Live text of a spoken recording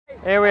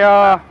Here we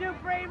are.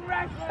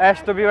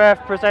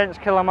 SWF presents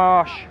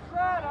Killamarsh.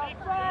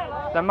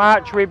 The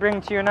match we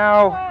bring to you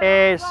now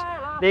is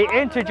the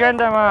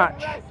intergender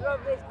match.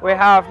 We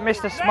have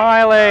Mr.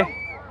 Smiley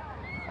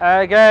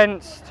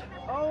against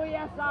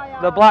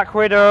the Black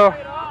Widow,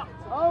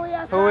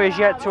 who is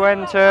yet to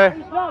enter.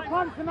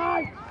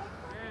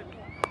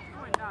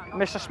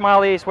 Mr.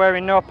 Smiley is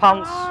wearing no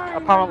pants,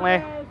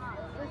 apparently.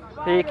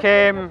 He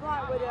came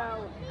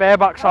bare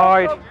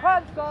backside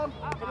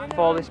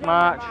for this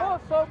match.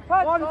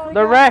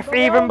 The ref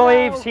even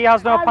believes he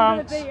has no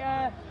pants.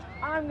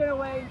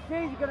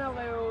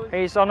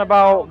 He's on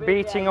about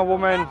beating a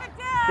woman.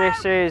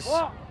 This is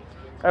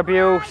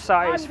abuse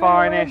at its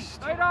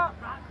finest.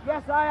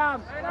 Yes, I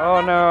am.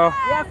 Oh no.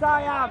 Yes,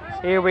 I am.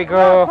 Here we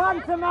go.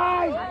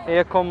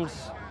 Here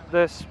comes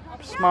the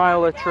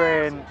Smiler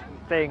train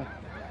thing.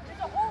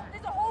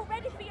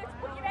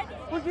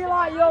 Would you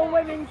like your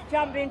women's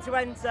champion to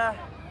enter?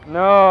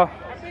 No.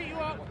 I'll beat you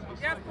up.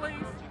 Yes,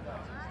 please.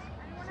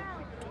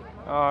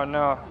 Oh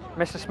no.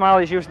 Mr.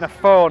 Smiley's using a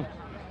phone.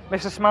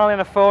 Mr. Smiley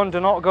and a phone do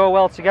not go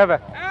well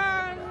together.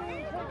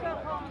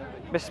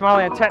 Mr.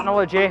 Smiley and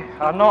technology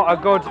are not a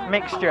good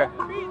mixture.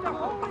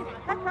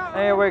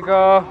 Here we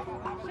go.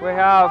 We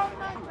have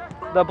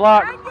the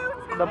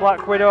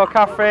Black Widow,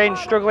 Catherine,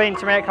 struggling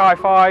to make high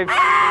fives.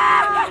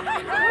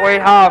 We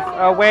have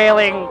a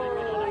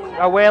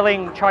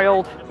wailing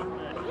child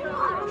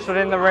stood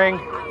in the ring.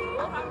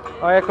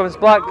 Oh, here comes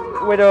Black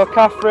Widow,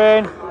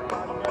 Catherine.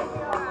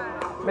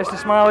 Mr.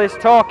 Smiley's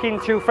talking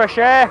to fresh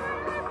air.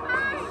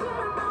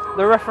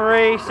 The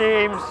referee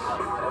seems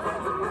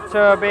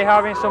to be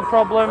having some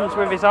problems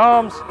with his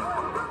arms.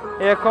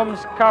 Here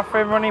comes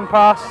Catherine running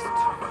past.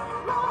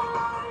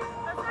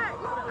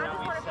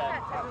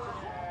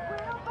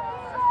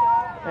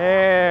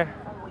 Here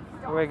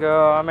we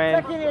go. I mean,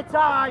 taking your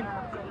time.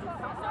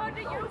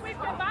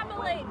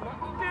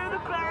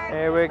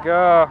 Here we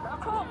go.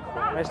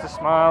 Mr.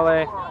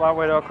 Smiley, Black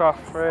Widow,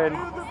 Catherine.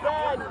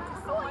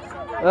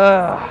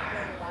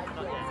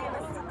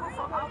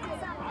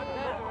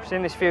 I've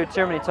seen this feud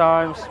too many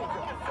times.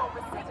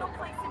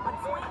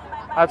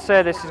 I'd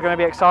say this is going to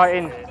be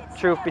exciting.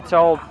 Truth be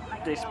told,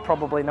 it's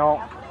probably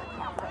not.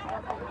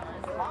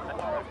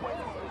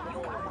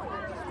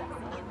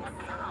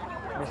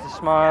 Mr.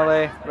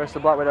 Smiley versus the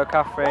Black Widow,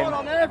 Catherine. What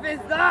on earth is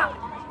that?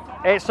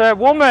 It's a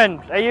woman.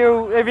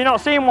 Have you not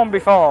seen one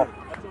before?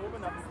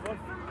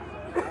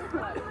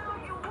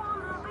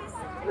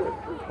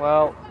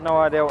 Well, no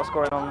idea what's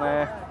going on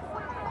there.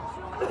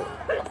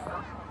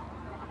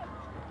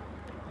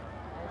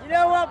 You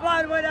know what,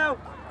 Black Widow?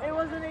 It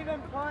wasn't even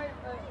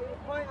pointless. It was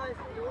pointless.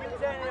 You were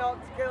turning it up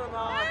to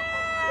Killamarsh.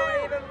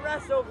 Don't even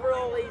wrestle for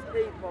all these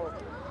people.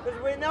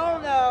 Because we all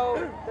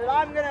know that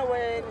I'm going to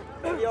win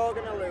and you're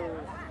going to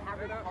lose.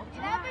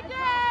 Never do!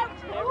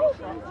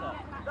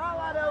 That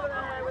lad over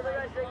there with the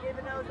red shirt,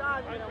 even though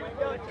I'm going to win,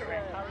 don't you?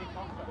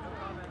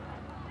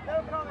 No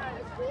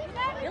comment.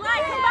 You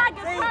like a bag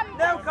of See,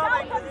 no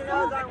comment because he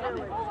knows I'm going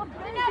to win.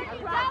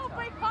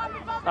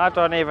 I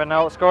don't even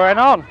know what's going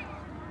on.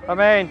 I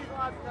mean,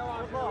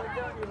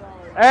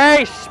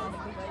 hey,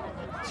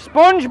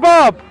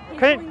 SpongeBob!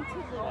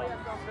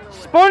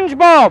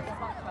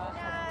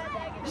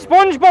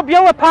 SpongeBob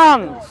Yellow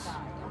Pants!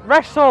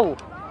 Wrestle!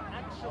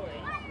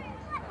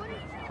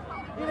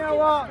 You know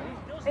what?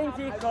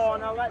 Into your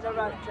corner, let the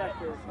ref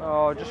checkers.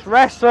 Oh, just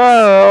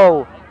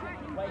wrestle!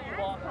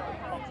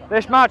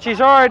 This match is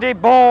already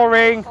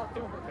boring.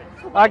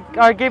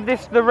 I give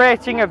this the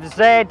rating of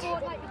Z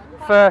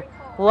for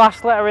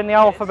last letter in the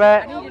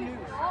alphabet.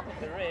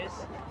 There is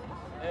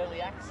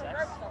early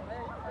access.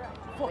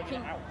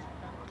 Fucking out.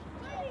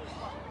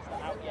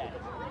 Out yet.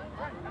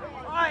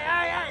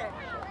 Hey!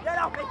 Get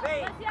off my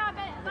feet! Get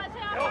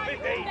off my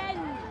feet!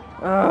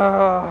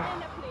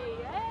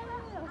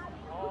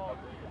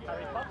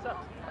 Harry Potter.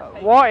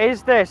 What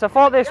is this? I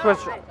thought this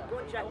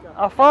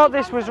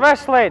was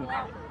wrestling.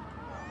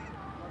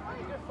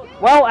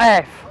 Well,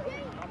 F.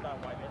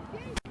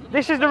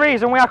 This is the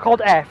reason we are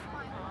called F.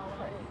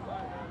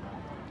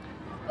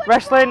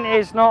 Wrestling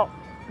is not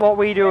what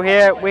we do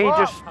here. We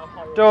just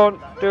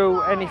don't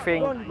do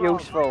anything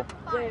useful.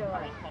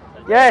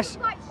 Yes.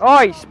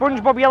 Oi,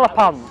 SpongeBob Yellow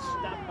Pants.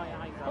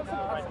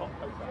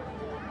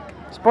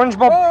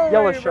 SpongeBob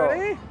Yellow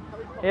Short.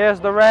 Here's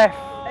the ref.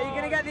 Are you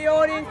going to get the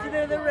audience to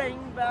do the ring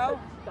bell?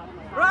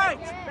 Right!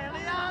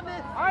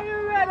 Are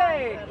you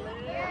ready?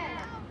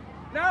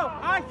 No,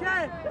 I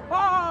said,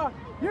 are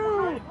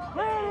you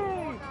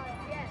ready?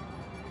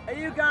 Are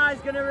you guys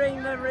going to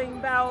ring the ring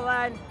bell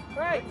then?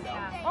 Right.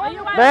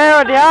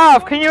 There they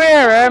have. Can you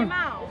hear him?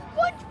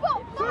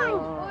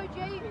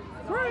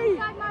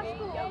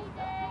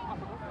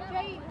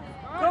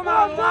 Come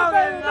on,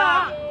 louder than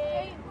that!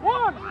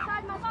 1, 2,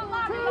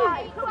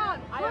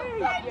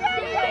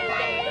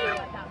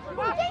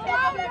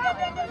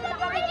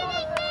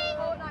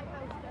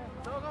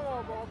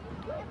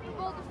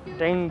 3.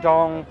 Ding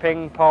dong,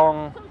 ping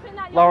pong.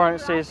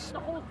 Lawrence is.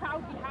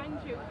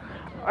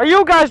 Are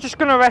you guys just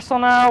going to wrestle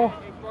now?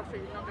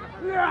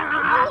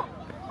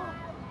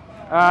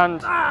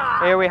 And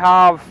here we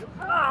have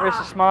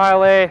Mr.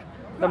 Smiley,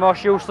 the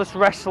most useless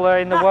wrestler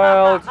in the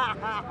world,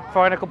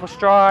 throwing a couple of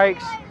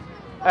strikes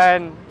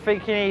and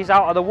thinking he's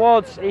out of the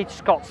woods. He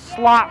just got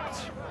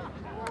slapped.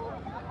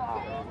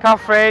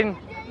 Catherine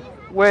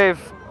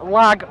with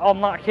lag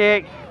on that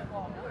kick.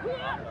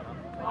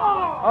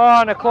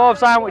 Oh, and a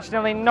clothesline which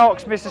nearly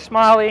knocks Mr.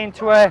 Smiley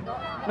into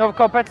another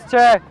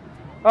competitor.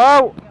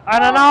 Oh,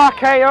 and an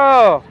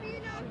RKO.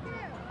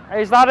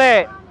 Is that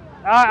it?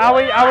 Are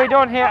we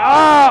done here?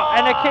 Oh,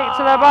 and a kick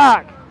to the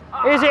back.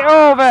 Is it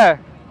over?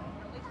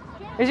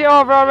 Is it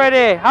over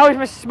already? How is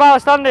Mr. Smiley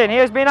standing? He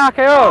has been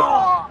RKO'd.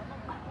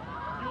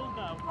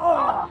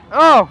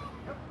 Oh,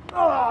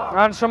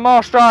 and some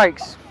more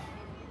strikes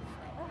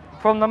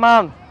from the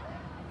man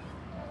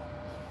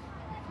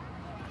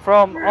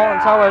from Alton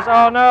Towers.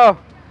 Oh no,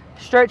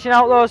 stretching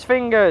out those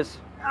fingers,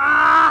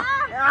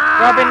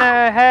 grabbing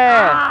her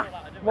hair.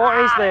 What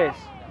is this?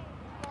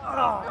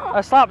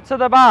 A slap to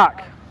the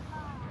back.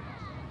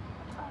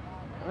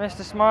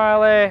 Mr.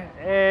 Smiley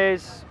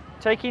is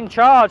taking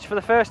charge for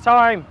the first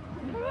time.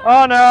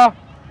 Oh no,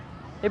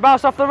 he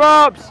bounced off the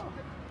ropes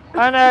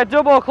and a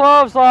double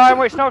clothesline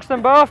which knocks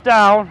them both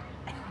down.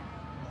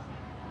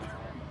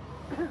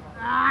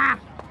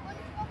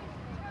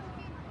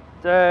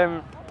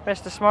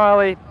 Mr.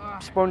 Smiley,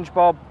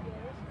 SpongeBob,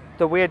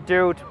 the weird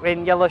dude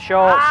in yellow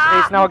shorts,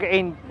 is now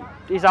getting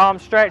his arm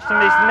stretched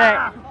and his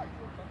neck.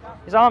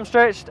 His arm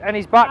stretched and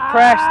his back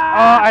pressed.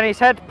 Oh, and his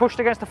head pushed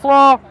against the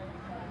floor.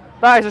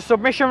 That is a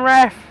submission,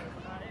 ref.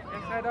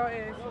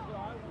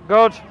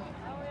 Good.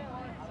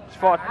 Just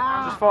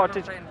thought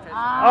to.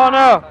 Oh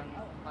no.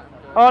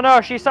 Oh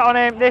no, she sat on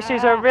him. This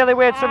is a really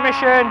weird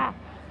submission.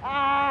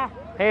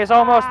 He is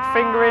almost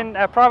fingering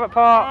a private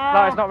part.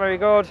 That is not very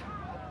good.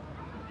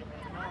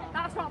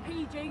 That's not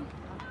PG.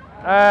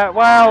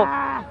 Well,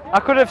 I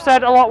could have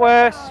said a lot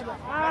worse.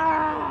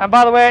 And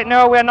by the way,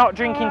 no, we're not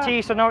drinking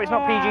tea, so no, it's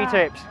not PG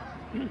tips.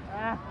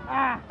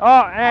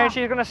 Oh, and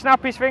she's going to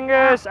snap his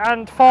fingers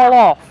and fall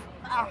off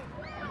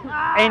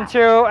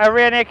into a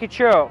rear naked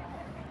choke.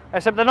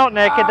 Except they're not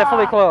naked, they're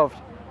fully clothed.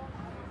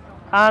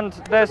 And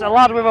there's a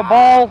lad with a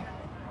ball.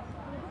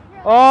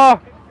 Oh,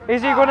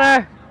 is he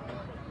gonna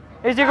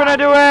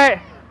do it?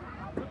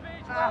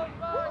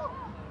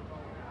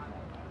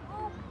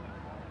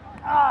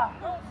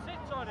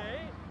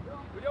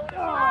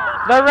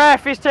 The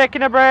ref is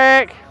taking a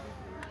break.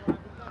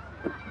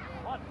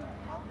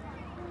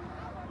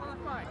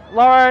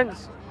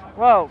 Lawrence,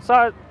 well,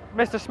 so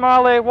Mr.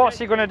 Smiley, what's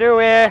he going to do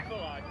here?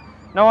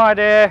 No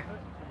idea.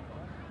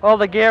 All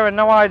the gear and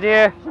no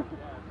idea.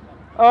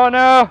 Oh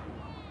no.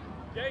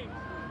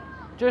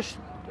 Just,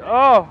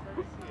 oh.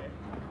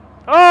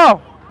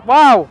 Oh,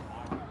 wow.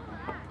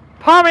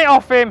 Palm it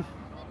off him.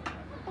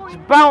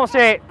 Just bounce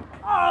it.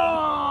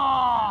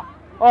 Oh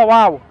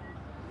wow.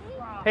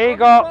 He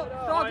got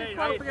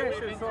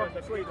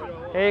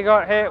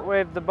hit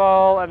with the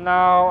ball and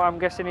now I'm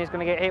guessing he's going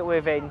to get hit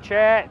with a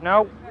chair.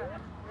 No.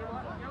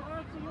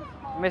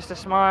 Mr.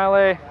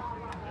 Smiley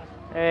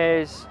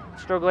is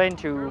struggling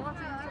to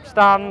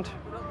stand.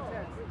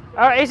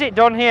 Is it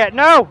done here?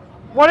 No!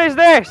 What is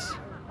this?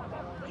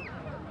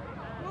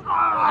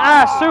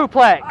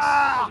 Suplex.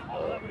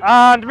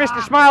 And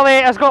Mr.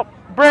 Smiley has got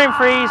brain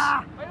freeze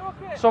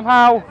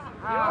somehow.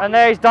 And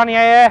there's Danny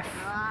AF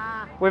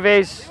with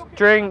his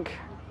drink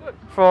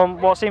from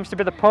what seems to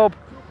be the pub.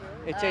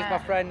 It is, my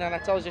friend, and I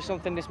told you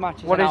something, this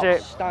match is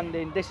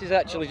outstanding. This is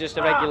actually just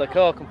a regular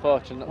Coke,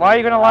 unfortunately. Why are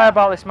you going to lie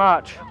about this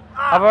match?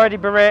 I've already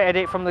berated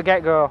it from the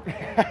get-go.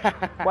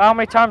 Well, how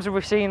many times have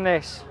we seen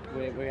this?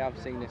 We have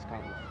seen this,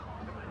 can't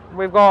we?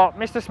 We've got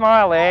Mr.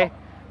 Smiley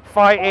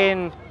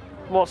fighting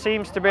what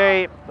seems to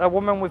be a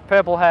woman with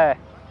purple hair.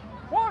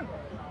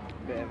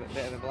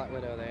 Bit of a Black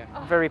Widow there.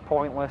 Very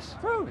pointless.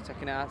 We're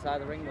taking it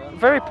outside the ring, though.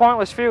 Very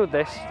pointless feud,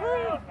 this. This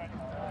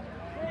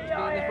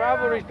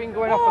rivalry's been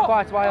going on for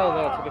quite a while,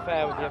 though, to be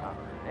fair with you.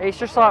 It's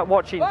just like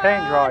watching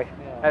paint dry,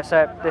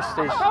 except this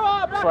is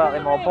slightly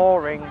more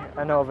boring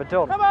and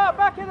overdone. Come on,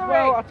 back in the ring.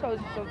 Well, I told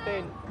you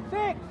something.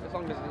 6. As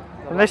long as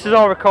And this is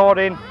all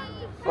recording.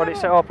 Got it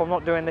set up. I'm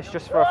not doing this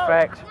just for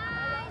effect.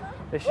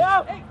 This is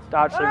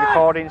actually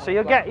recording, so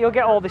you'll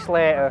get all this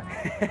later.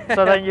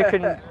 So then you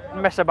can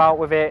mess about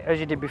with it as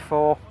you did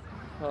before.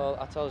 Well,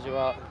 I told you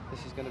what,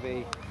 this is going to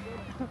be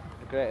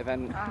a great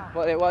event.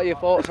 What are your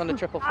thoughts on the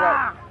triple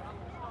threat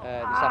this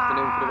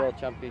afternoon for the World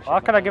Championship? Well,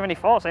 how can I give any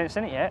thoughts? I ain't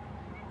seen it yet.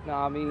 No,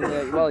 I mean,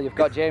 well, you've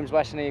got James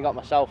Weston, you've got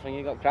myself, and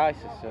you've got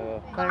Crisis,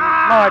 so...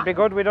 Might be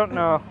good, we don't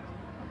know.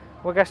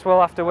 Well, I guess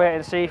we'll have to wait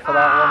and see for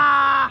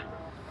that one.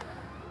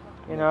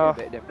 You know, a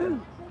bit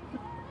different.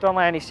 Don't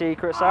let any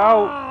secrets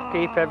out.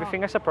 Keep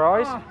everything a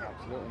surprise.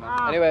 Absolutely,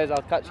 man. Anyways,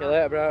 I'll catch you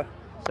later, bro.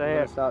 See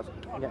ya. Start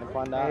getting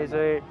planned out.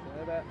 Easy.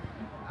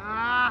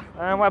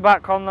 And we're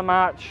back on the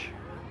match.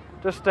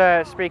 Just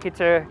speaking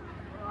to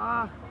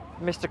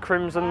Mr.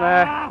 Crimson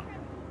there.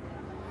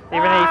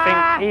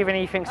 Even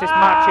he thinks this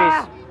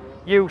match is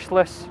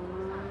useless.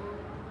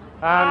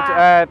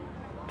 And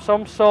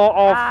some sort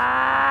of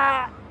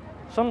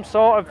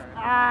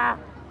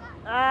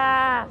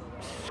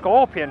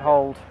scorpion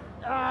hold.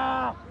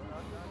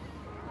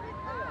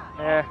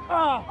 Yeah.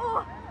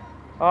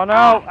 Oh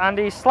no, and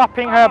he's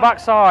slapping her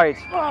backside.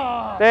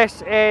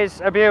 This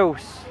is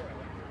abuse.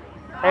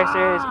 This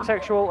is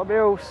sexual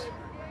abuse.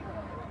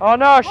 Oh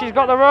no, she's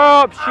got the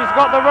ropes. She's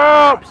got the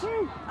ropes.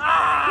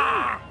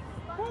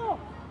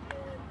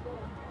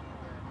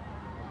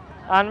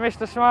 And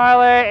Mr.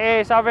 Smiley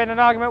is having an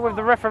argument with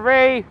the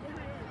referee.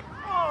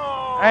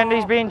 And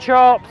he's being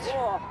chopped.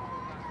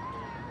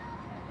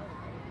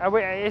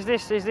 Is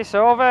this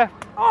over?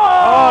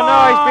 Oh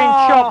no, he's been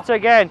chopped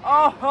again.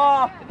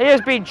 He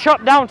has been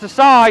chopped down to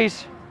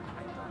size.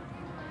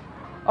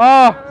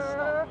 Oh.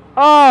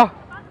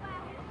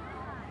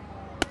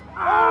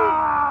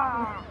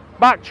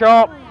 Back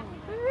chop.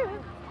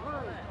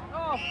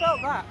 Oh,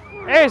 felt that.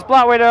 Is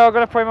Black Widow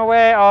going to put him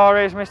away, or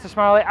is Mr.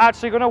 Smiley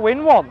actually going to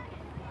win one?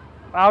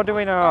 How do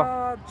we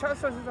know?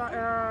 Chances is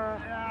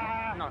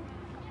that, no.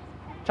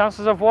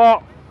 Chances of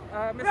what?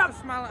 Mr.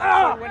 Smiley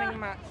actually winning the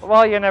match.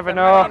 Well, you never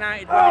know. Man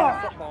United winning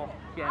a football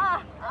game.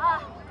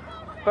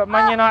 But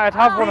Man United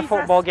have won a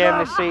football game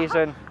this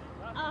season.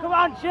 Come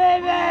on,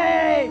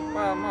 Jamie!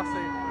 Well,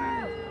 mostly.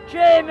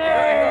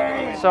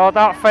 Jamie! So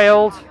that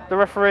failed. The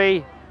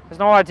referee has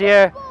no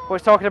idea what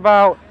he's talking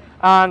about,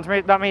 and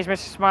that means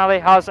Mr. Smiley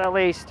has at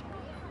least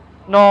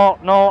not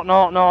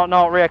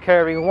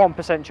reoccurring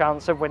 1%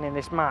 chance of winning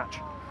this match.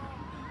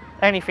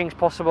 Anything's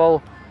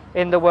possible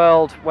in the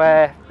world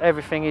where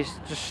everything is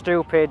just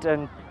stupid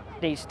and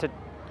needs to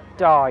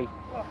die.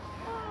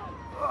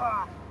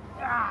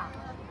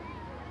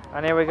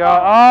 And here we go.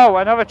 Oh,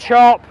 another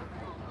chop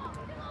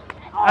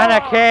and a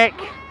kick,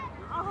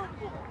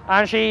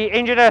 and she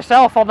injured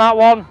herself on that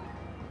one.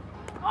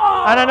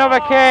 And another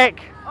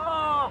kick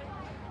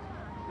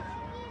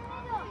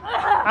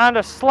and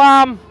a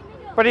slam,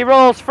 but he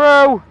rolls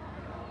through.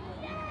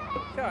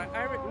 So,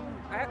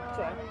 actually,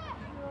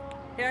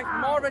 he has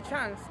more of a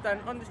chance than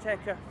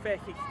Undertaker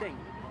faking Sting.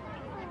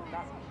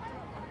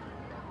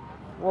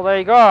 Well, there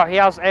you go. He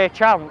has a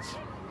chance.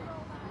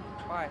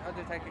 Why?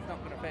 Undertaker's not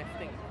going to face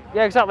Sting.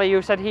 Yeah, exactly.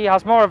 You said he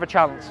has more of a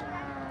chance.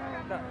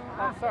 No,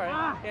 I'm sorry.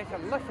 He has a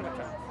less of a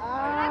chance.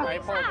 I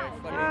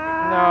apologise.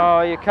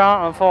 No, you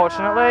can't,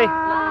 unfortunately.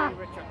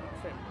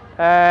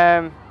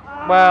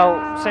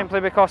 Well, simply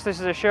because this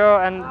is a show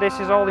and this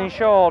is all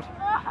insured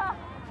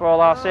for all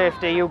our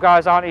safety. You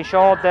guys aren't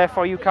insured,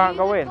 therefore you can't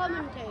go in.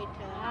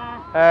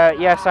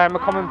 Yes, I'm a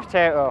common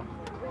potato.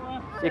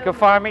 You can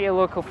find me at your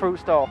local fruit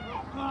store.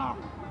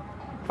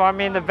 Find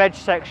me in the veg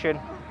section,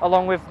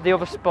 along with the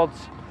other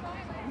spuds.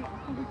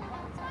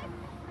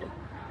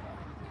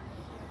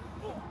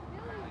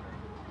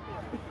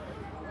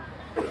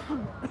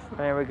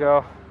 There we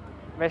go,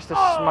 Mr.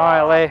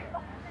 Smiley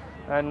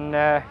and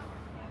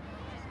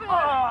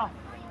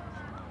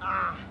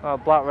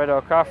Black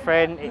Widow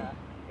Catherine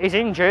is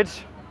injured,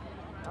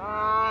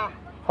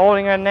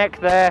 holding her neck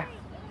there.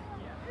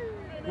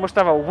 Must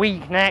have a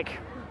weak neck.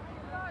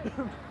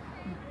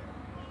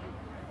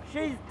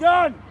 She's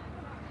done.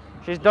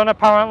 She's done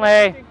apparently.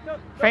 I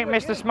think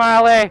Mr.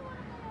 Smiley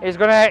is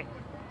gonna.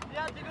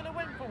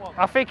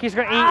 I think he's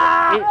gonna eat.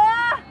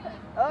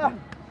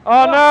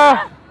 Oh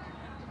no!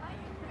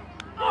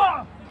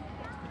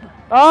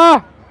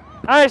 Oh,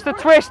 and it's the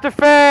twist of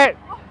fate,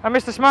 and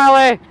Mr.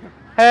 Smiley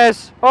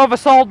has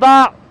oversold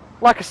that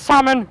like a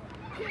salmon.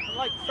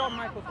 Like Shawn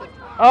Michaels did.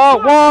 Oh,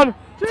 1,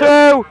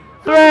 2,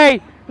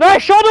 3. No,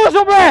 his shoulder was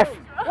up, ref!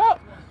 What?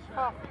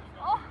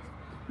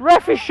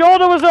 Ref, his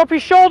shoulder was up,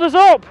 his shoulder's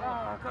up!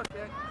 Oh,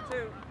 okay.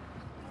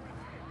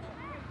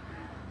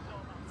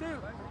 2.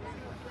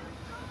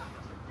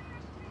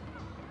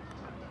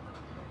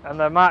 And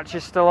the match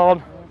is still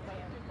on.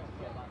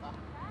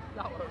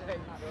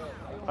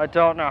 I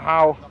don't know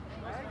how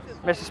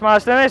Mr.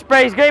 Smiley's doing this,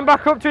 but he's getting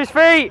back up to his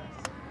feet.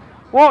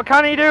 What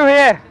can he do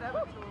here?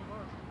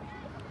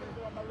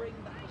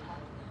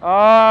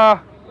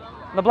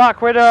 The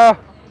Black Widow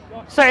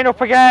setting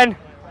up again.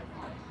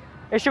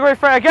 Is she going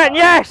for it again?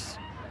 Yes!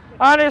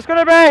 And it's going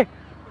to be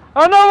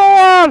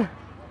another one!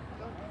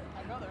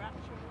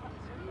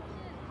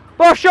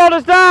 Both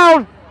shoulders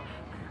down!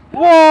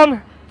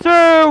 1,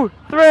 2,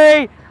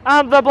 3,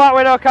 and the Black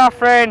Widow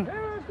Catherine.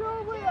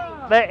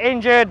 The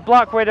injured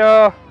Black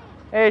Widow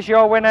is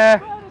your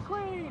winner.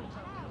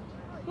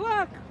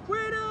 Black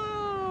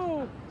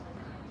Widow!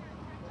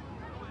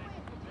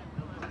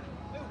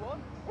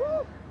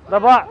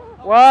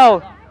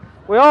 Well,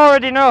 we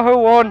already know who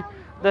won.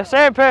 The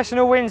same person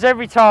who wins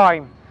every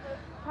time.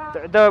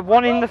 The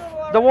one in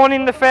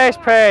the face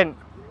paint.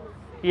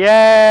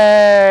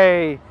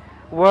 Yay!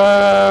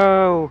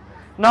 Whoa!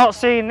 Not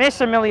seen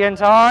this a million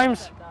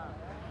times.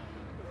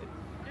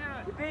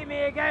 You beat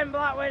me again,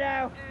 Black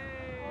Widow.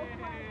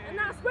 And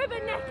that's with a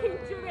neck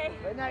injury.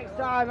 But next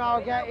time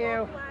I'll get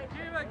you.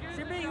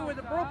 She beat you with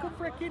a broken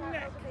freaking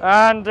neck.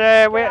 And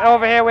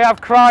over here we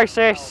have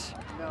Crisis.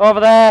 Over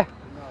there,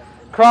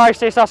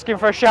 Crisis asking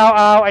for a shout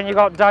out, and you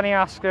got Danny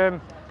Askham,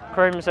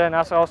 Crimson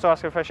also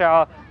asking for a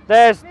shout out.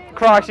 There's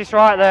Crisis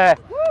right there,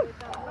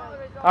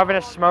 having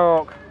a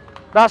smoke.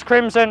 That's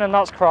Crimson and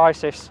that's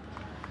Crisis,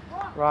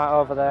 right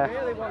over there. I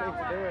really wanted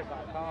to do it, but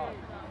I can't.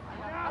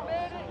 I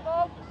made it,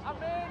 Bob. I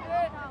made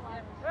it.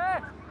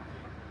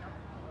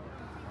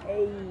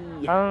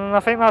 And I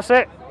think that's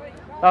it.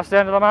 That's the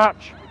end of the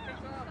match.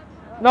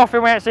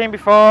 Nothing we ain't seen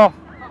before.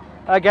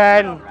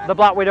 Again, the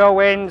Black Widow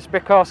wins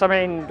because I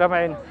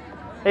mean,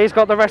 he's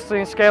got the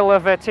wrestling skill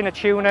of a tin of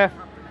tuna.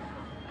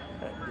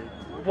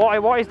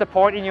 What is the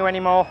point in you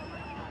anymore?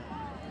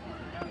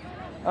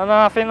 And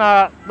I think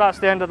that's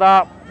the end of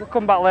that. We'll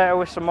come back later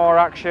with some more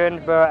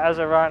action, but as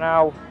of right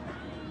now,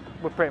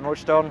 we're pretty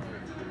much done.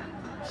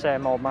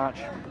 Same old match.